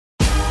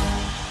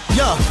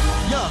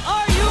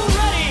Are you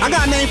ready? I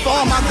got a name for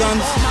all my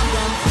guns.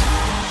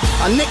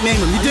 I nickname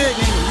them, you dig?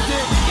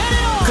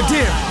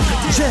 Qadir.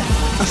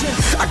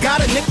 I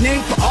got a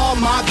nickname for all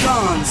my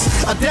guns.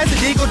 A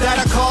Desert Eagle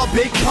that I call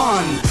Big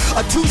Pun.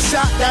 A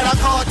two-shot that I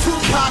call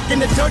Tupac.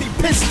 And a dirty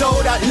pistol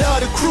that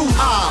love the crew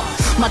hop.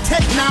 My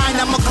Tech 9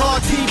 I'ma call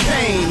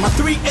T-Pain. My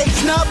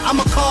 3H nub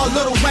I'ma call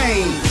Lil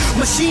Wayne.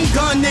 Machine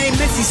gun named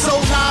Missy so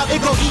loud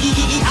it go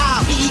E-E-E-E-I,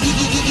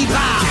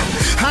 E-E-E-E-E-Bow.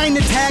 I ain't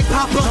a tag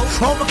popper,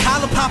 over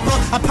collar popper.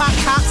 I pop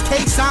cops,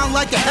 cake sound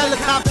like a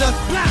helicopter.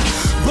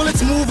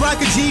 Bullets move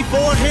like a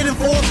G4, hitting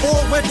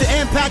 4-4 with the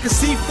impact of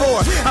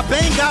C4. I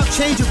bang out,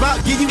 change your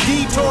route, give you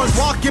detours.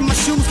 Walk in my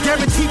shoes,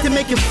 guaranteed to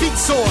make your feet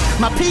sore.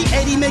 My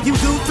P80 make you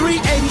do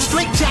 380.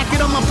 Straight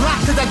jacket on my block,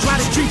 cause I drive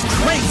the streets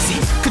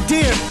crazy.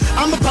 Qadir,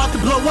 I'm about to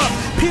blow up.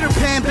 Peter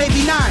Pan,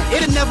 baby 9,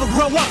 it'll never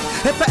grow up.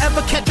 If I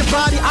ever catch a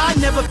body, I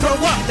never throw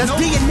up. That's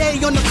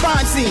DNA on the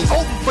crime scene,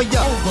 over for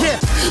ya.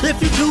 Yeah,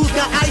 if you dudes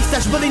got ice,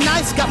 that's really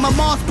nice. Got my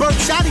Mossberg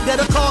shotty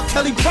that'll call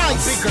Kelly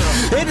Price.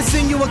 It'll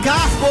sing you a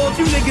gospel if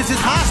you niggas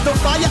is hostile.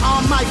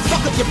 Firearm might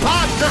fuck up your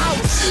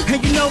posture. And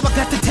you know I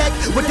got the tech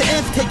with the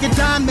F, taking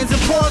diamonds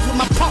and pores with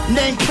my pump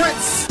named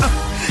Prince.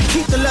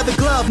 Keep the leather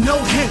glove, no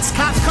hints.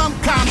 Cops come,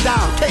 calm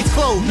down. Case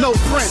closed, no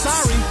prints.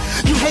 Sorry,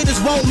 you haters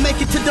won't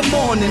make it to the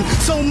morning.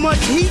 So much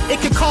heat,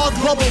 it can cause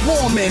global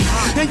warming.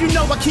 And you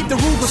know I keep the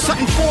Ruger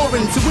something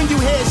foreign. So when you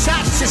hear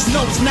shots, just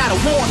know it's not a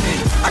warning.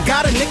 I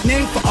got a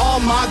nickname for all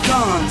my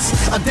guns.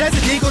 A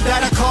Desert Eagle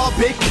that I call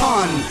Big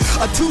Pun.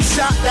 A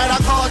two-shot that I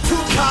call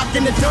Tupac.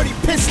 And a dirty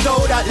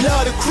pistol that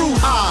love the crew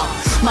hop.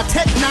 My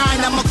Tech 9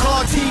 I'ma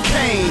call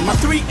T-Pain. My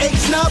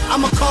 3H nub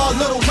I'ma call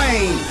Lil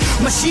Wayne.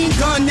 Machine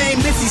gun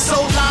named Missy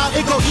so loud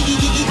it go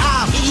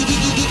E-E-E-E-I,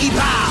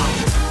 E-E-E-E-E-Bow.